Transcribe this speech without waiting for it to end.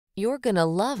You're gonna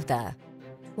love the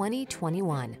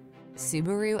 2021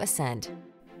 Subaru Ascent.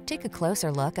 Take a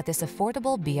closer look at this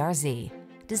affordable BRZ.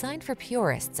 Designed for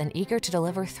purists and eager to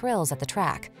deliver thrills at the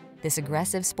track, this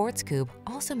aggressive sports coupe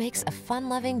also makes a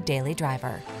fun-loving daily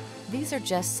driver. These are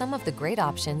just some of the great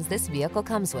options this vehicle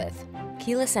comes with: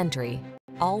 keyless entry,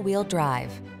 all-wheel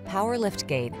drive, power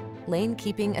liftgate, lane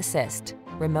keeping assist,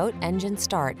 remote engine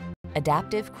start,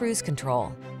 adaptive cruise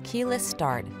control, keyless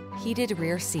start, heated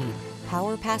rear seat,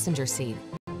 power passenger seat,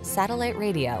 satellite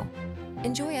radio.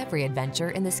 Enjoy every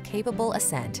adventure in this capable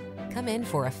Ascent. Come in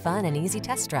for a fun and easy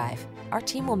test drive. Our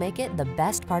team will make it the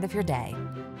best part of your day.